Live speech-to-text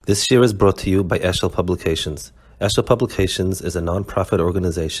This year is brought to you by Eshel Publications. Eshel Publications is a non-profit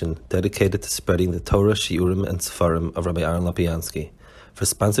organization dedicated to spreading the Torah, Shiurim, and Sefarim of Rabbi Aaron Lapiansky. For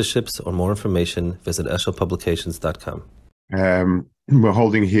sponsorships or more information, visit eshelpublications.com. We're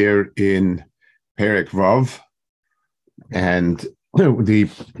holding here in Perek Vav, and the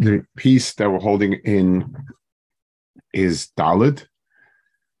piece that we're holding in is Daled.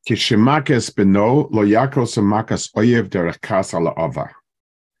 Kishimakes beno lo yakos makas oyev derechkas ala ava.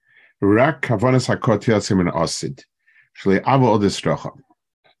 Rak kavanas hakotias himen osid. Shle ava odistrocha.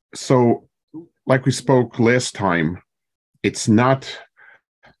 So, like we spoke last time, it's not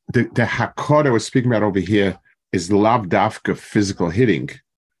the hakod I was speaking about over here is lav dafka physical hitting.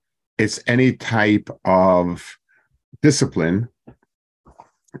 It's any type of discipline,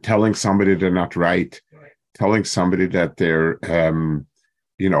 telling somebody they're not right, telling somebody that they're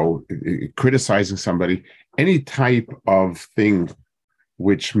criticizing somebody, any type of thing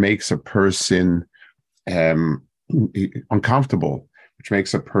which makes a person uncomfortable, which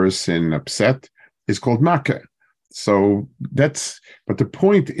makes a person upset, is called makkah. So but the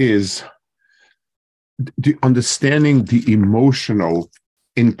point is understanding the emotional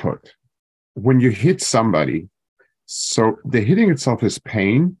input. When you hit somebody, so the hitting itself is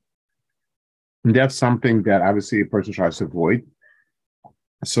pain, and that's something that obviously a person tries to avoid.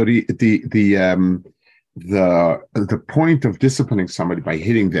 So the point of disciplining somebody by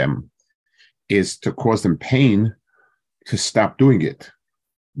hitting them is to cause them pain to stop doing it.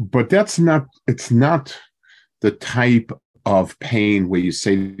 But it's not the type of pain where you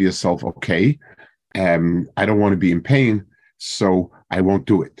say to yourself, okay, I don't want to be in pain, so I won't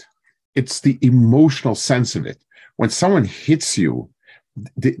do it. It's the emotional sense of it. When someone hits you,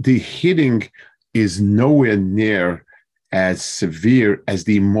 the hitting is nowhere near as severe as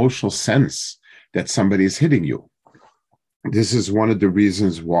the emotional sense that somebody is hitting you. This is one of the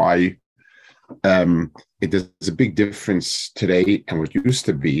reasons why there's a big difference today and what used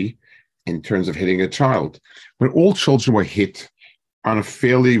to be in terms of hitting a child. When all children were hit on a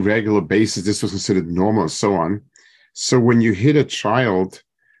fairly regular basis, this was considered normal and so on. So when you hit a child,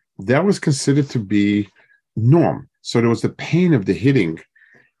 that was considered to be norm. So there was the pain of the hitting,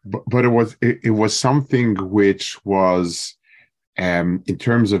 but it was something which was, in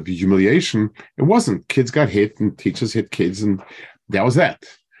terms of humiliation, it wasn't. Kids got hit and teachers hit kids, and that was that.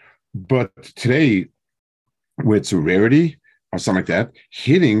 But today, where it's a rarity or something like that,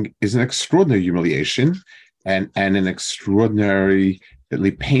 hitting is an extraordinary humiliation and an extraordinarily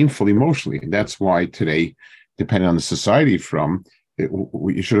painful emotionally. And that's why today, depending on the society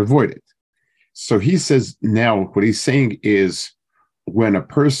you should avoid it. So he says now, what he's saying is, when a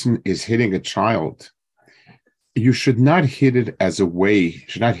person is hitting a child, you should not hit him as a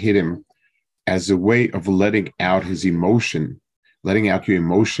way of letting out his emotion, letting out your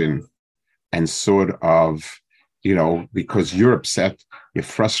emotion, and sort of, because you're upset, you're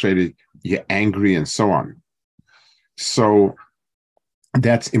frustrated, you're angry, and so on. So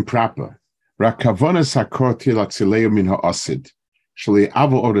that's improper. The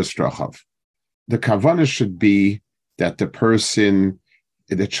kavanah should be that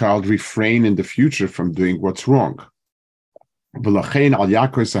the child refrain in the future from doing what's wrong.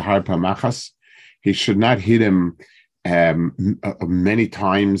 He should not hit him many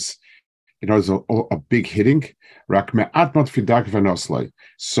times. It's a big hitting.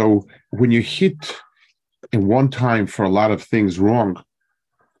 So when you hit in one time for a lot of things wrong,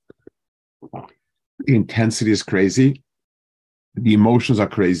 the intensity is crazy, the emotions are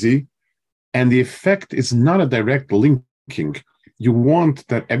crazy, and the effect is not a direct linking. You want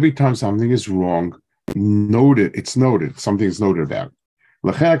that every time something is wrong, it's noted, something is noted about.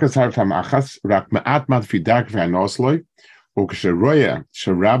 And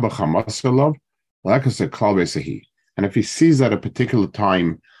if he sees that at a particular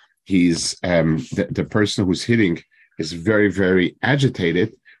time, he's the person who's hitting is very, very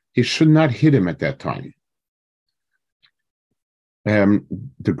agitated, he should not hit him at that time.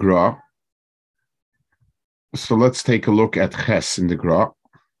 The Gra. So let's take a look at Ches in the Gra.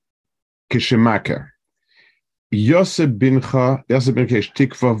 Kishimaka. Yosef bincha ish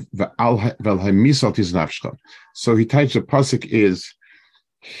tikva vel hamisal tiznavshcha. So he types the pasuk is,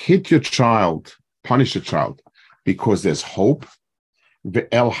 hit your child, punish the child, because there's hope.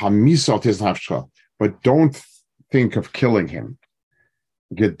 Ve'el hamisal tiznavshcha, but don't think of killing him.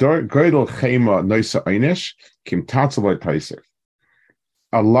 Gedoydel chema noisa einish kim tatzavay taisef.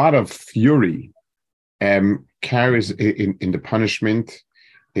 A lot of fury carries in the punishment.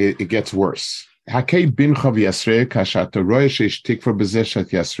 It gets worse. So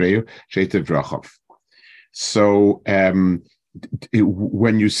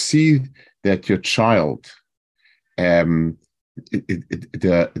when you see that your child, when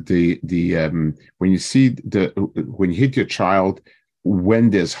you see when you hit your child, when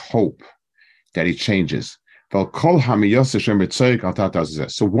there's hope that he changes. So one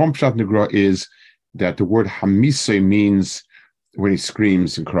pshat negra is that the word hamisei means when he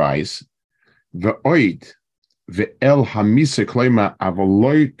screams and cries. Ve'oid ve'el hamisei kloima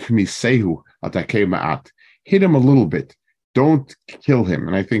avoloi kmisehu atakei ma'at. Hit him a little bit. Don't kill him.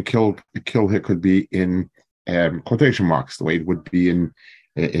 And I think kill here could be in quotation marks, the way it would be in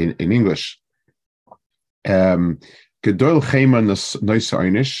English. Gedol chema noisa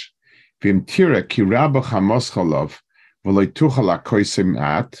einish. V'im tira ki rabba chamos chalov v'loi tuchala koisim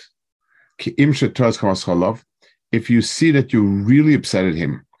at ki im shetos chamos chalov. If you see that you're really upset at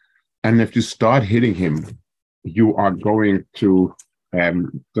him, and if you start hitting him, you are going to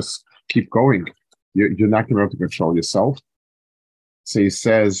just keep going. You're not going to be able to control yourself. So he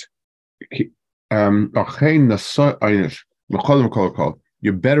says, you're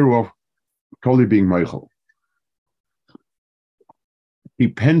better off totally being Michael.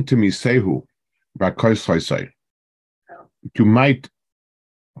 Depend to me, Sehu, you might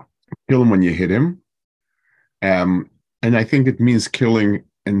kill him when you hit him. And I think it means killing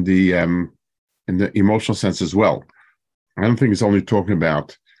in the emotional sense as well. I don't think it's only talking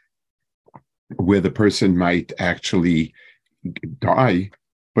about where the person might actually die,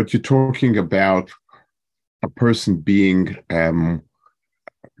 but you're talking about a person being turned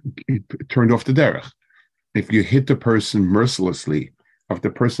off the derech. If you hit the person mercilessly, if the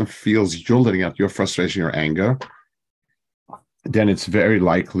person feels you're letting out your frustration or anger, then it's very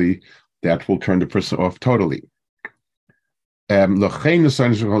likely that will turn the person off totally. So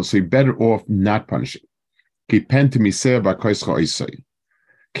you're better off not punishing. Kim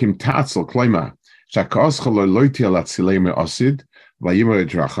tatzel kloima that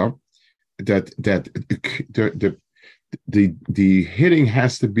the hitting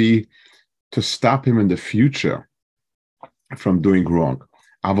has to be to stop him in the future from doing wrong.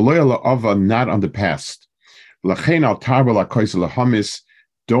 Not on the past.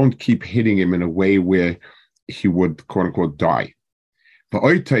 Don't keep hitting him in a way where he would quote unquote die. So the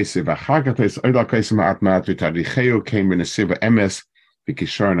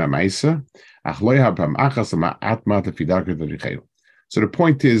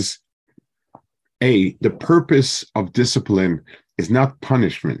point is, the purpose of discipline is not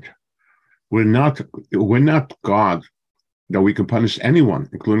punishment. We're not God that we can punish anyone,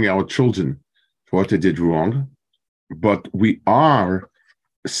 including our children, for what they did wrong, but we are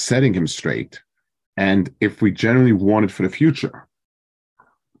setting him straight. And if we generally want it for the future,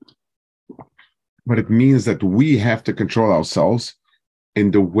 but it means that we have to control ourselves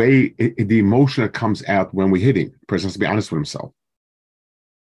in the way, the emotion that comes out when we're hitting. The person has to be honest with himself.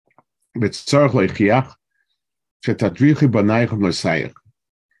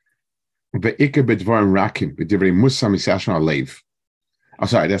 Oh,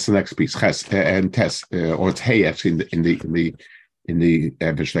 sorry, that's the next piece. Ches and Tes, or it's Hey actually in the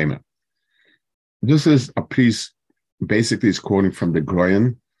Vishlema. This is a piece. Basically, is quoting from the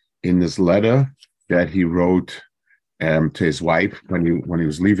Groyan in this letter that he wrote to his wife when he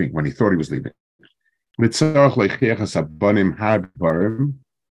was leaving, when he thought he was leaving. You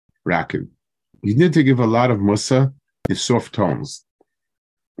need to give a lot of musa in soft tones.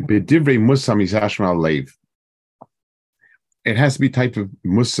 It has to be type of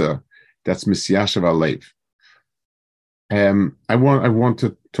musa that's misyashav alev. I want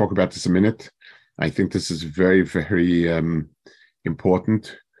to talk about this a minute. I think this is very, very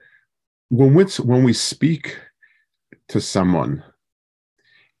important. When we speak to someone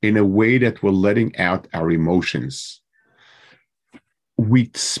in a way that we're letting out our emotions, we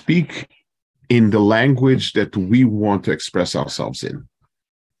speak in the language that we want to express ourselves in.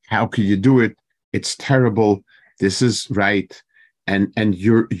 How can you do it? It's terrible. This is right, and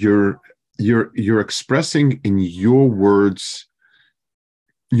you're expressing in your words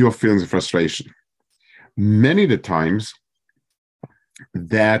your feelings of frustration. Many of the times,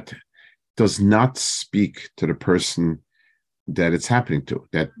 that does not speak to the person that it's happening to.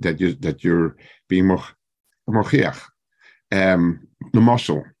 That you're being mochiach.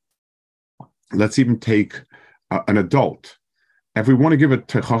 Let's even take an adult. If we want to give a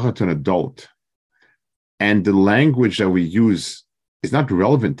techacha to an adult, and the language that we use is not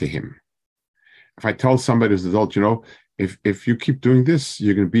relevant to him. If I tell somebody as an adult, if you keep doing this,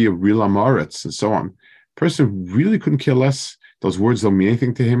 you're going to be a real amaretz and so on. Person really couldn't care less. Those words don't mean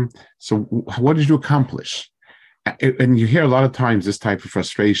anything to him. So what did you accomplish? And you hear a lot of times this type of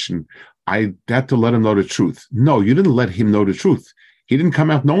frustration I had to let him know the truth. No, you didn't let him know the truth. He didn't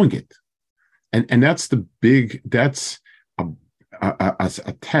come out knowing it. And that's a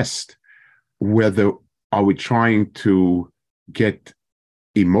test. Whether are we trying to get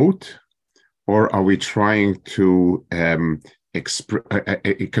emote, or are we trying to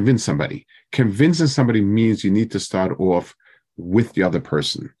convince somebody? Convincing somebody means you need to start off with the other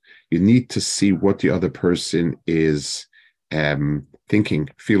person. You need to see what the other person is thinking,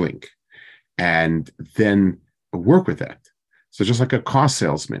 feeling, and then work with that. So just like a car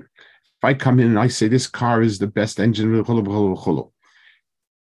salesman, if I come in and I say this car is the best engine,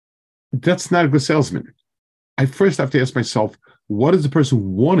 that's not a good salesman. I first have to ask myself, what does the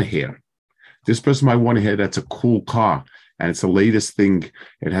person want to hear? This person might want to hear that's a cool car and it's the latest thing.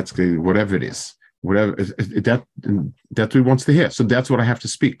 It has to, whatever it is, whatever that's what he wants to hear. So that's what I have to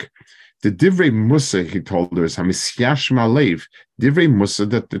speak. The divrei musa, he told us, hamisyash malev, divrei musa,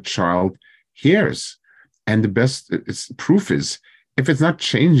 that the child hears. And the best proof is, if it's not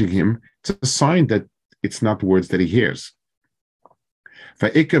changing him, it's a sign that it's not words that he hears.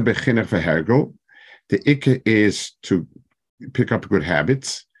 Va'ika bechinach v'hergel, the ikka is to pick up good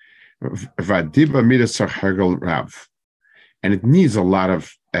habits. Va'diba midas hergel rav, and it needs a lot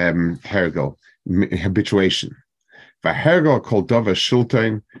of hergel, habituation. Va'hergel kol dava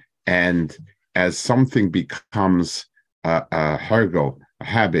shultain, and as something becomes a hergel, a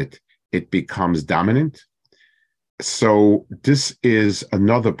habit, it becomes dominant. So this is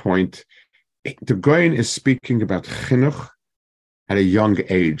another point. The Goyen is speaking about chinuch at a young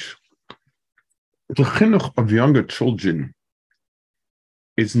age. The chinuch of younger children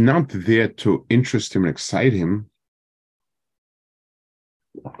is not there to interest him and excite him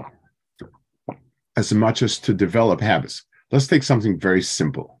as much as to develop habits. Let's take something very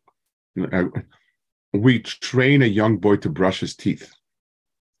simple. We train a young boy to brush his teeth.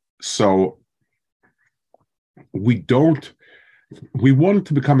 So we want it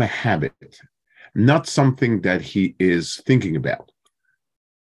to become a habit, not something that he is thinking about.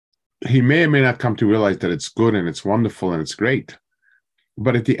 He may or may not come to realize that it's good and it's wonderful and it's great.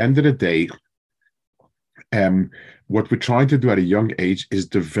 But at the end of the day, what we're trying to do at a young age is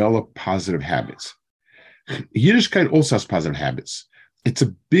develop positive habits. Yiddishkeit also has positive habits. It's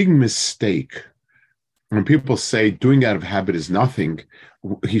a big mistake when people say doing out of habit is nothing.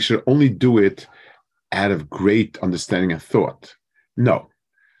 He should only do it out of great understanding and thought. No.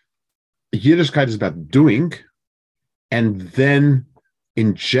 Yiddishkeit is about doing and then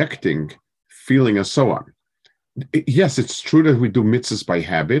injecting feeling and so on. Yes, it's true that we do mitzvahs by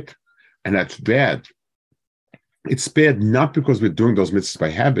habit, and that's bad. It's bad not because we're doing those mitzvahs by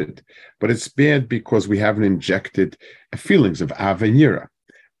habit, but it's bad because we haven't injected feelings of av and yira.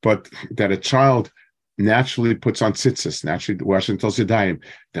 But that a child naturally puts on tzitzis, naturally washes until yadayim,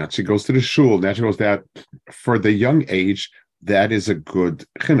 naturally goes to the shul, naturally goes that. For the young age, that is a good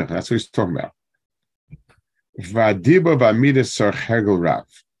chinuch. That's what he's talking about. V'adiba v'amidas sar hergel rav.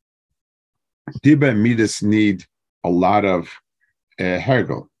 Diba and midas need a lot of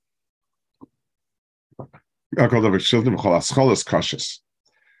hergel.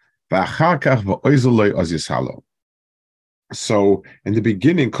 So in the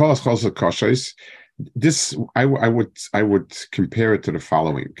beginning, this I would compare it to the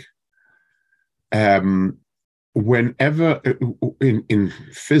following. Whenever in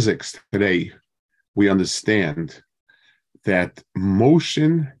physics today, we understand that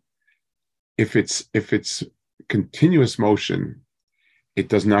motion, if it's continuous motion, it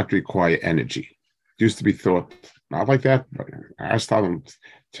does not require energy. It used to be thought not like that, but Aristotle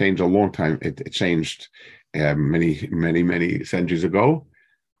changed a long time. It changed many centuries ago,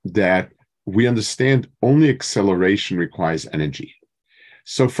 that we understand only acceleration requires energy.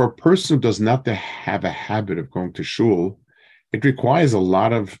 So for a person who does not have a habit of going to shul, it requires a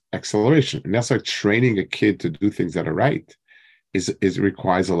lot of acceleration. And that's like training a kid to do things that are right. It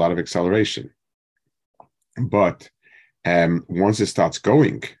requires a lot of acceleration. But once it starts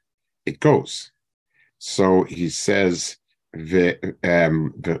going, it goes. So he says, by the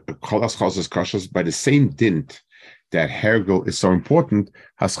same dint that hergel is so important,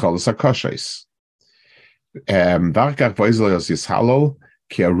 haschalas akashais. Varkach voizlo yishalol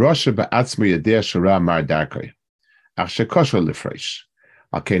ki arosha ba'atzmi yedeh shara mar darkei. Ach shekosher lifresh.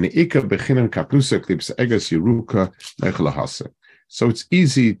 Alkene ika bechinam kapnusa klips egas yeruka nechalahasa. So it's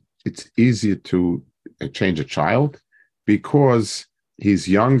easy to change a child because he's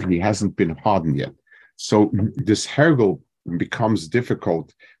young, he hasn't been hardened yet. So this hergel becomes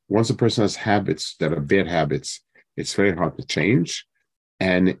difficult. Once a person has habits that are bad habits, it's very hard to change.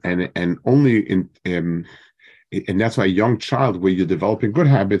 And only and that's why a young child, where you're developing good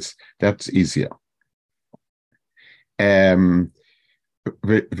habits, that's easier.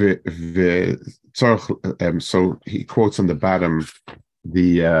 So he quotes on the bottom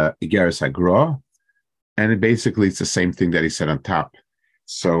the Igeres Agra, and it's the same thing that he said on top.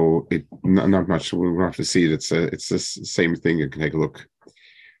 So it not much. We don't have to see it. It's the same thing. You can take a look.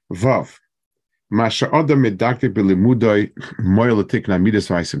 Vav. Masha Adam medaktik b'limudoi moil tikna midas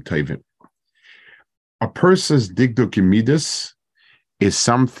v'aisim tovim. A person's digduk midas is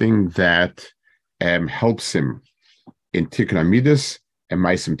something that helps him in tikna midas and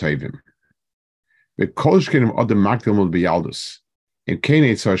maisim tovim. V'kol shkenim adam makdil mul b'yaldus. In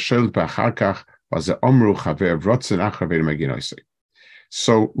kenei tzar shel b'acharkach was the omru chaver vrotzen achaver maginoisei.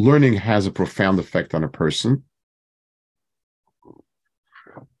 So learning has a profound effect on a person,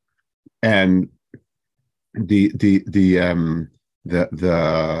 and and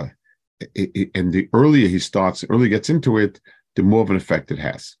the earlier he starts, earlier gets into it, the more of an effect it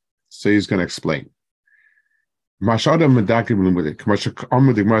has. So he's going to explain. Mashada Medakib with it.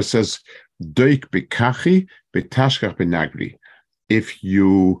 The Gemara says, Doik bekachi betashkach benagri. If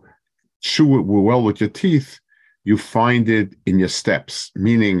you chew it well with your teeth, you find it in your steps,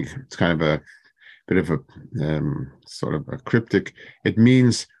 meaning it's kind of a bit of a sort of a cryptic. It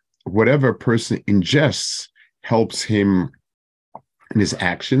means whatever a person ingests helps him in his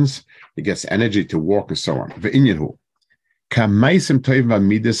actions. He gets energy to walk and so on. Ve'inyahu. Kamaisim toiv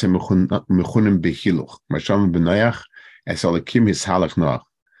midas mechunim behiluch. Masham benoyach es alakim hishalach noach.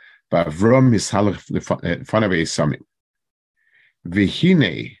 Ba'avrom hishalach fanav esamim.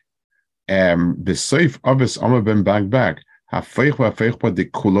 V'hinei besoif avis Amar ben Bagbag hafeich v'afeich de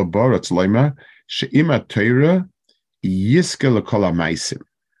kula baratz loima she'ima Torah yiske lekol ha'maisim.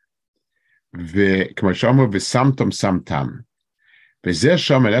 וכמו שאמרו, ושמתם שמתם. וזה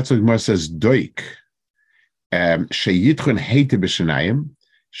שם, that's what Gemara says, doik, שיתחון היטה בשניים,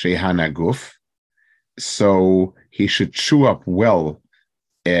 שיהן הגוף, so he should chew up well,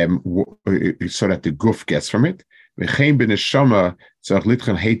 so that the goof gets from it. וכן בנשמה, צריך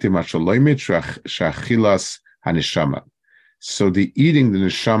לתחון היטה משלוימת, שאכילס הנשמה. So the eating the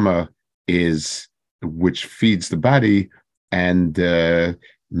neshama is, which feeds the body, and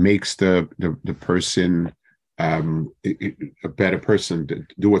makes the person a better person, to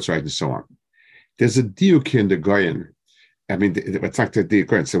do what's right, and so on. There's a diuk in the Goyen. I mean, it's not the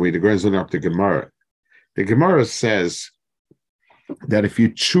diuk, so the Goyen's looking up the Gemara. The Gemara says that if you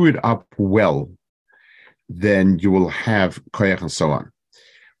chew it up well, then you will have koyach and so on.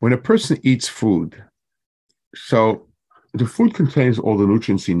 When a person eats food, so the food contains all the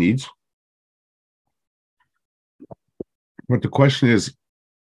nutrients he needs, but the question is,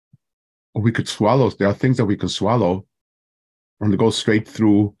 we could swallow. There are things that we can swallow and they go straight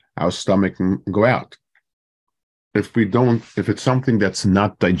through our stomach and go out. If it's something that's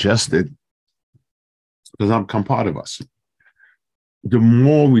not digested, it does not become part of us. The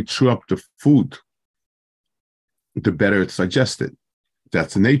more we chew up the food, the better it's digested.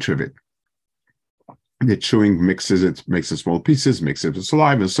 That's the nature of it. The chewing mixes it, makes it small pieces, mixes it with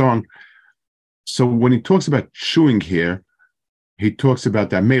saliva and so on. So when he talks about chewing here, he talks about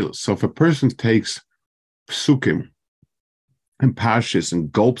that melus. So if a person takes psukim and pashas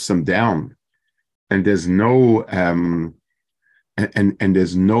and gulps them down, and there's no and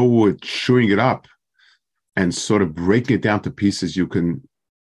there's no chewing it up and sort of breaking it down to pieces you can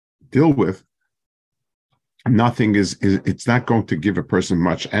deal with, nothing is it's not going to give a person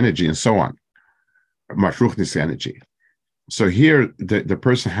much energy and so on, much ruchnis energy. So here the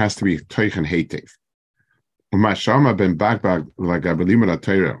person has to be teichen heitev. Umashama ben Bagbag like Abelim la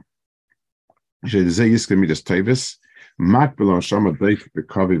Torah. Shedze yiske midas tevis. Mat belon shama deif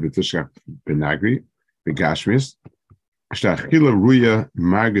bekavi v'tishach benagri v'gashmis. Shtachila ruya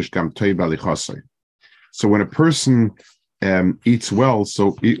magish gam tei balichosei. So when a person eats well,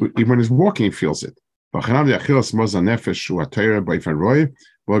 so even when he's walking, he feels it.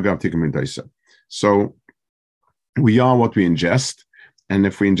 So we are what we ingest, and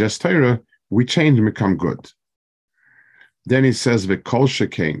if we ingest Torah, we change and become good. Then he says, "V'kol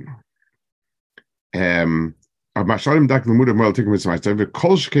shekain."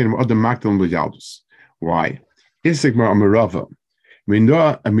 Why? Isigmar amarava. We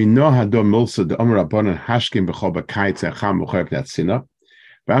know hadom milsa the amar abanan hashkim b'chol b'kayitz echam b'chol b'natzina.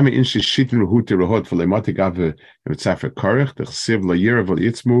 V'ami inshi shitin ruhuti ruhot v'leimati gave v'tzafer korech d'chsiv l'yirav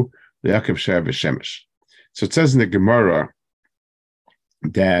v'yitzmu l'yakev sh'er v'shemesh. So it says in the Gemara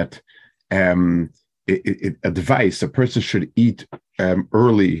that advice a person should eat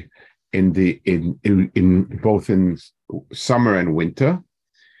early in both in summer and winter,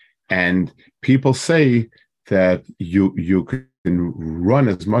 and people say that you can run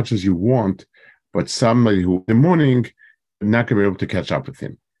as much as you want, but somebody who in the morning not going to be able to catch up with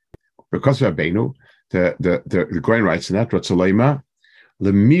him. Because of Rabbeinu, the Goyen writes in that Ratzaleima,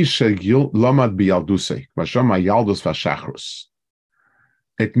 Lemisha Lamad Biyalduse, Mashama Yaldus Vashachrus.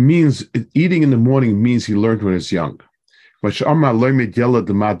 It means eating in the morning means he learned when he was young. Mashama Loimid Yela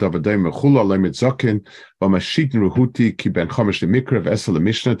Demad Davadei Mechula Loimid Zokin, Vamashitin Ruhuti Ki Ben Chomesh Lemikra Vesel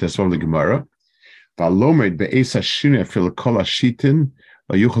Mishnah Tesvav Legemara, Valomed Be'esa Shina Filakol Ashitin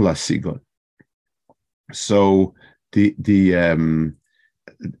Vayuchel Asigon. So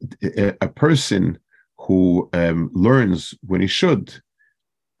a person who learns when he should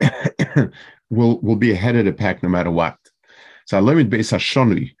will be ahead of the pack no matter what. So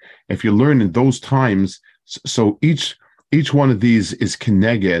if you learn in those times, so each one of these is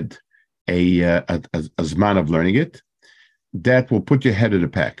keneged a zman of learning it, that will put you ahead of the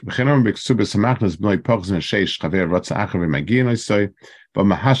pack.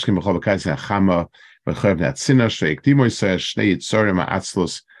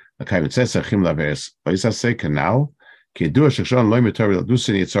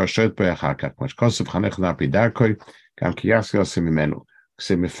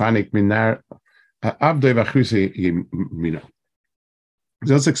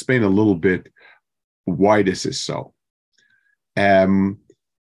 Let's explain a little bit why this is so.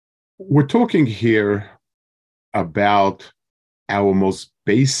 We're talking here about our most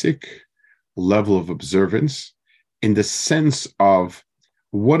basic level of observance in the sense of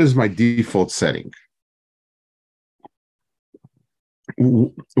what is my default setting?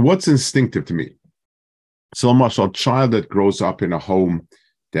 What's instinctive to me? So much a child that grows up in a home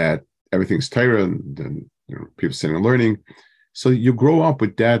that everything's Torah and people sitting and learning. So you grow up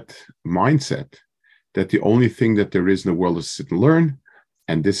with that mindset that the only thing that there is in the world is sit and learn,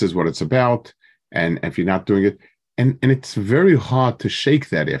 and this is what it's about. And if you're not doing it, and it's very hard to shake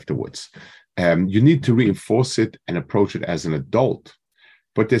that afterwards. You need to reinforce it and approach it as an adult.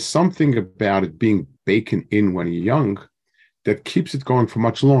 But there's something about it being baked in when you're young that keeps it going for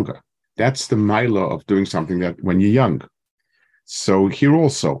much longer. That's the milah of doing something that when you're young. So here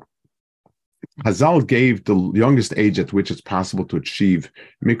also, Hazal gave the youngest age at which it's possible to achieve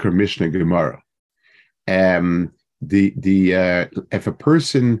Mikra, Mishnah, Gemara. If a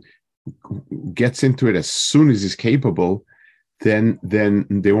person gets into it as soon as he's capable, then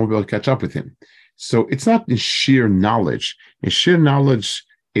they won't be able to catch up with him. So it's not in sheer knowledge. In sheer knowledge,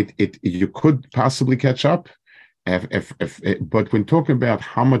 you could possibly catch up. But when talking about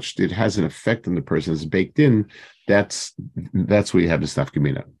how much it has an effect on the person is baked in, that's where you have the stuff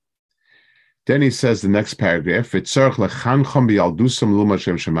gemina. Then he says the next paragraph, you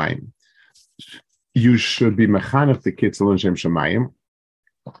should be mechanech the kids to learn Shem Shemayim.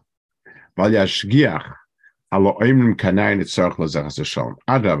 Val yashgiach alo oimrim kanayin etzarech lezachas Hashem.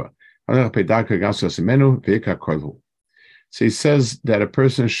 Adraba. So he says that a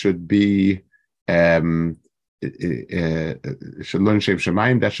person should be should learn Shem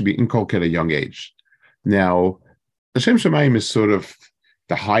Shemayim. That should be inculcated at a young age. Now, the Shem Shemayim is sort of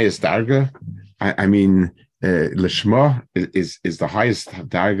the highest darga. I mean, Lishma is the highest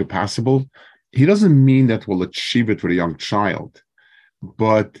darga possible. He doesn't mean that we'll achieve it with a young child,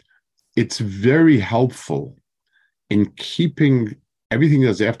 but it's very helpful in keeping everything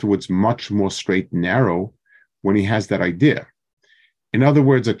that's afterwards much more straight and narrow when he has that idea. In other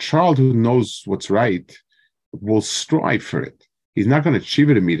words, a child who knows what's right will strive for it. He's not going to achieve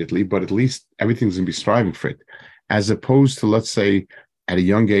it immediately, but at least everything's going to be striving for it. As opposed to, let's say, at a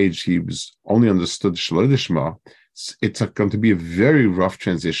young age, he was only understood Shlo Lishma. It's going to be a very rough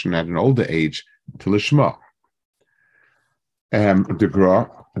transition at an older age to Lishma. The Gra,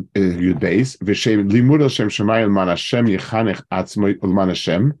 Yudbeis, V'shem Limud Hashem Shemayim Man Hashem Yechanech Atzmo Ulman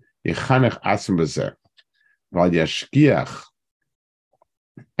Hashem Yechanech Atzmo Bezer Val Yashgiach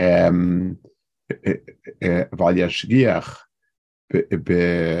Val Yashgiach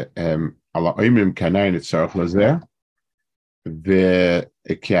Ala Oimrim Kanayin Etzarech Lazer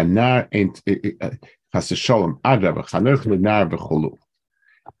V'Kianar Ent Chas Shalom Adrab Chanech Lenar V'Chulu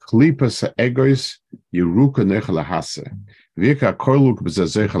Klipas Egois Yeruka Nechel Hase V'Ika Korluk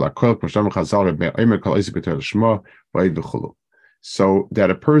B'Zazechel Akol Pasham Chazal Rebbe Oimer Kol Isik B'Tor L'Shma V'Eid V'Chulu. So that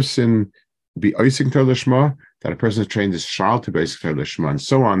a person be Isik B'Tor L'Shma, that a person trains his child to be Isik B'Tor L'Shma, and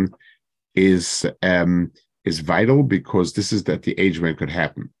so on, is vital, because this is at the age when it could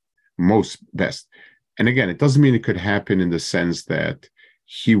happen most best. And again, it doesn't mean it could happen in the sense that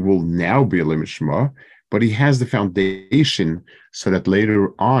he will now be a Lim Shma, but he has the foundation so that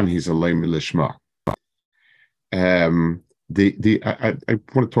later on he's a Lim Lishma. I want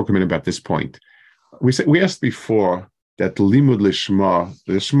to talk a minute about this point. we asked before that limud lishma,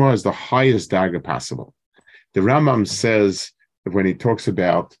 the lishma is the highest darga possible. The Rambam says that when he talks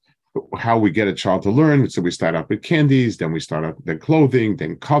about how we get a child to learn, so we start out with candies, then we start out with clothing,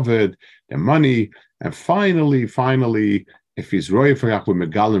 then covered, then money, and finally, if he's roy for with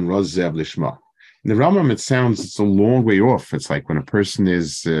megalim rozev lishma. In the Rambam, it sounds it's a long way off. It's like when a person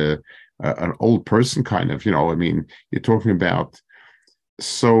is an old person, kind of. I mean, you're talking about.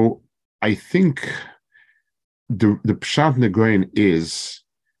 So I think the Pshat Negoin is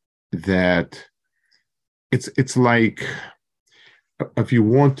that it's like if you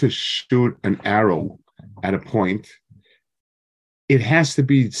want to shoot an arrow at a point, it has to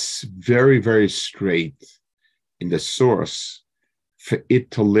be very, very straight in the source for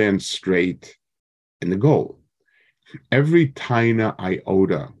it to land straight in the goal. Every tiny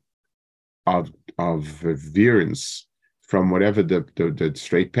iota of variance from whatever the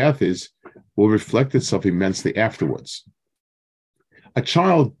straight path is will reflect itself immensely afterwards. A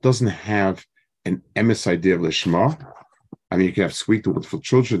child doesn't have an emes idea of Lishma. I mean, you can have sweet, wonderful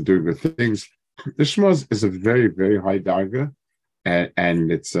children doing good things. Lishma is a very, very high darga,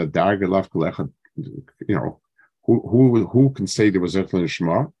 and it's a darga lafkalecha. Who can say there was a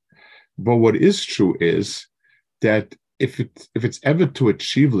Lishma? But what is true is that if it's ever to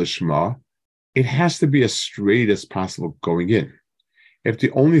achieve Lishma, it has to be as straight as possible going in. If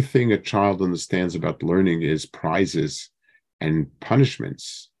the only thing a child understands about learning is prizes and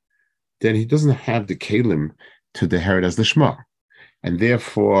punishments, then he doesn't have the kelim to inherit as Lishma. And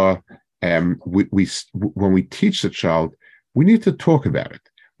therefore, when we teach the child, we need to talk about it.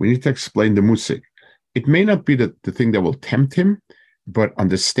 We need to explain the musik. It may not be the thing that will tempt him, but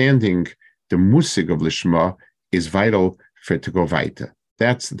understanding the musik of Lishma is vital for it to go weiter.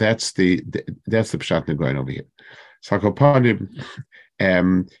 That's the pshat negoin over here. So the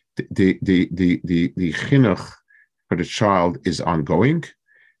chinuch for the child is ongoing,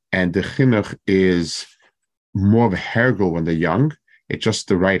 and the chinuch is more of a hergel when they're young. It's just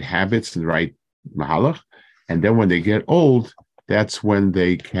the right habits and the right mahalach, and then when they get old, that's when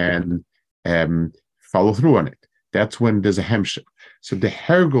they can follow through on it. That's when there's a hemshech. So the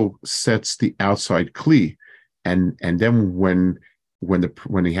hergel sets the outside kli, and then when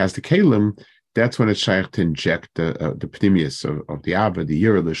he has the kalim, that's when it's shaykh to inject the pnimius of the Abba, the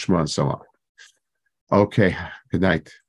Yira, the Shema, and so on. Okay, good night.